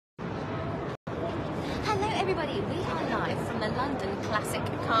everybody, we are live from the London Classic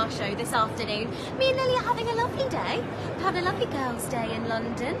Car Show this afternoon. Me and Lily are having a lovely day. We're having a lovely girls' day in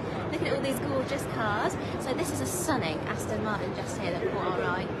London, looking at all these gorgeous cars. So this is a stunning Aston Martin just here that caught our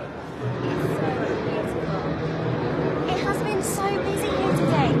eye. It's so beautiful. It has been so busy here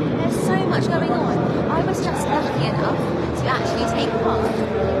today. There's so much going on. I was just lucky enough to actually take part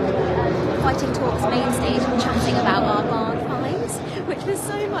in Fighting Talks main stage and chatting about our barn finds, which was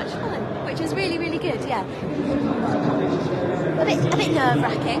so much fun, which was really, really good, yeah. A bit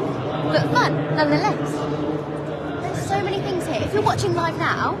nerve-wracking, but fun nonetheless. There's so many things here. If you're watching live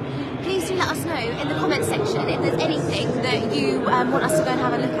now, please do let us know in the comments section if there's anything that you want us to go and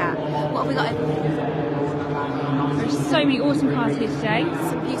have a look at. What have we got over here? There's so many awesome cars here today.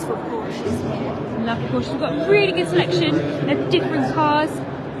 Some beautiful Porsches here. Lovely Porsches. We've got a really good selection of different cars.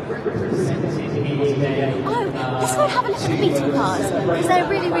 Oh, let's go and have a look at the Beetle cars, because they're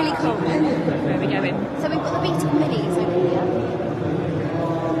really, really cool. Where are we going? So we've got the Beetle Minis over here.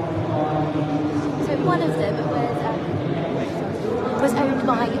 So one of them was owned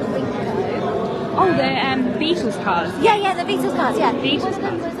by Ringo. Oh, the Beatles cars. Yeah, the Beatles cars, yeah. Beatles one of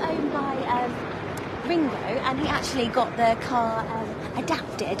them cars. was owned by Ringo, and he actually got the car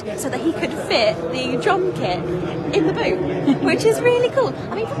adapted so that he could fit the drum kit in the boot, which is really cool.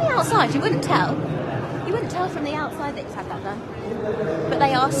 I mean, from the outside, you wouldn't tell. You wouldn't tell from the outside that he's had that done. But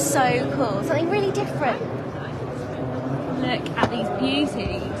they are so cool. Something really different. Look at these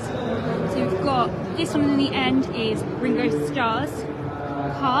beauties. So we've got this one in the end is Ringo Starr's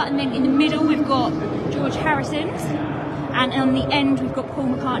car, and then in the middle we've got George Harrison's, and on the end we've got Paul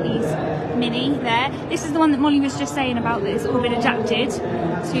McCartney's Mini there. This is the one that Molly was just saying about, that it's all been adapted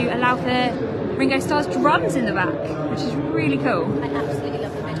to allow for Ringo Starr's drums in the back, which is really cool. I absolutely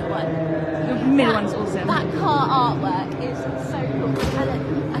love the middle one. The middle one's awesome. That car artwork is so cool.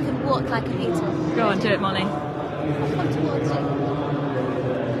 I can walk like a Beatle. Go on, do it, Molly. I'll come towards you.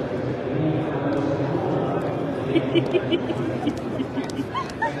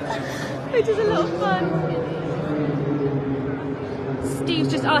 Which is a lot of fun. Steve's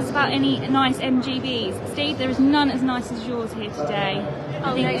just asked about any nice MGBs. Steve, there is none as nice as yours here today.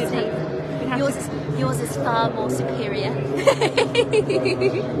 Oh no, Steve. Yours is far more superior.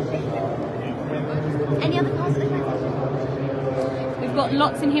 Any other cars that they We've got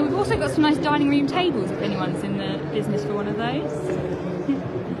lots in here. We've also got some nice dining room tables if anyone's in the business for one of those. And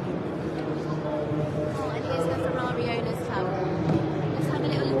here's the Ferrari Owners Club. Let's have a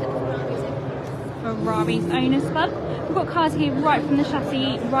little look at the Ferrari's Owners Club. We've got cars here right from the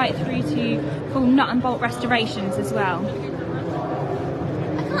chassis right through to full nut and bolt restorations as well.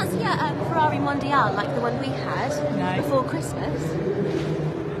 I can't see a Ferrari Mondial like the one we had before Christmas.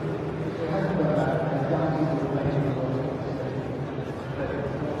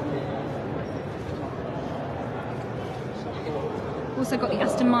 Also got the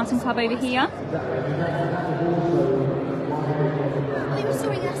Aston Martin Club over here. We're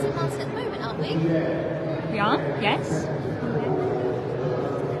restoring Aston Martin at the moment, aren't we? We are, yes.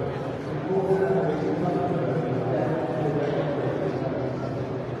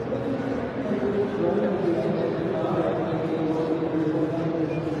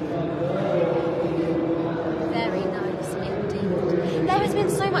 Very nice indeed. There has been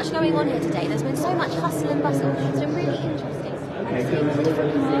so much going on here today. There's been so much hustle and bustle. It's been really interesting. And seeing all the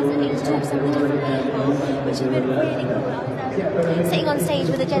different cars and getting to talk to some of the different people, which has been really cool. I was sitting on stage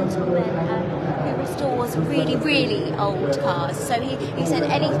with a gentleman who restores really, really old cars. So he said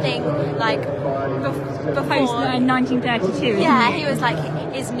anything like before 1932. Yeah, he was like,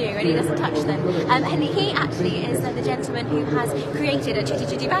 is new and he doesn't touch them. And he actually is the gentleman who has created a Chitty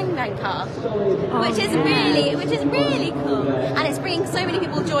Chitty Bang Bang car, which is really cool. And it's bringing so many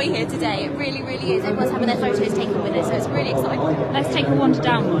people joy here today. It really, really is. Everyone's having their photos taken with it, so it's really exciting. Let's take a wander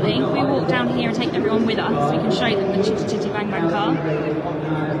down, Molly. We walk down here and take everyone with us so we can show them the Chitty Chitty Bang Bang car.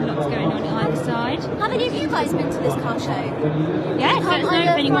 Lots going on either side. Have any of you guys been to this car show? Yes, let us know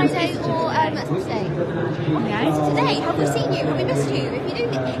if anyone's Friday or Saturday? Okay. So today, have we seen you? Have we missed you?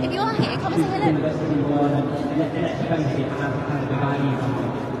 If you are here, come and say hello.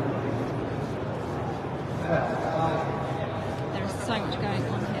 There is so much going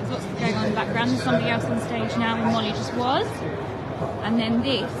on here. There's lots going on in the background. There's somebody else on stage now, and Molly just was. And then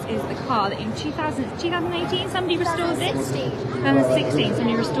this is the car that in 2018 somebody restored this. 2016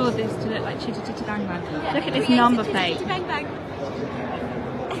 somebody restored this to look like Chitty Chitty Bang Bang. Yeah, Look at this number plate. Chitty Bang Bang.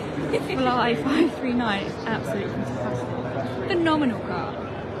 Fly 539. It's absolutely fantastic. Phenomenal car.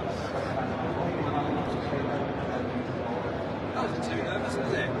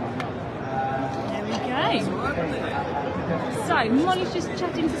 There we go. So Molly's just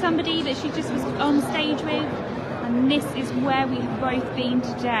chatting to somebody that she just was on stage with, and this is where we have both been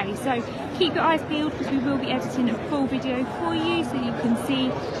today. So keep your eyes peeled because we will be editing a full video for you so you can see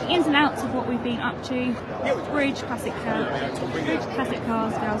the ins and outs of what we've been up to. Bridge Classic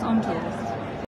Cars Girls on Tours.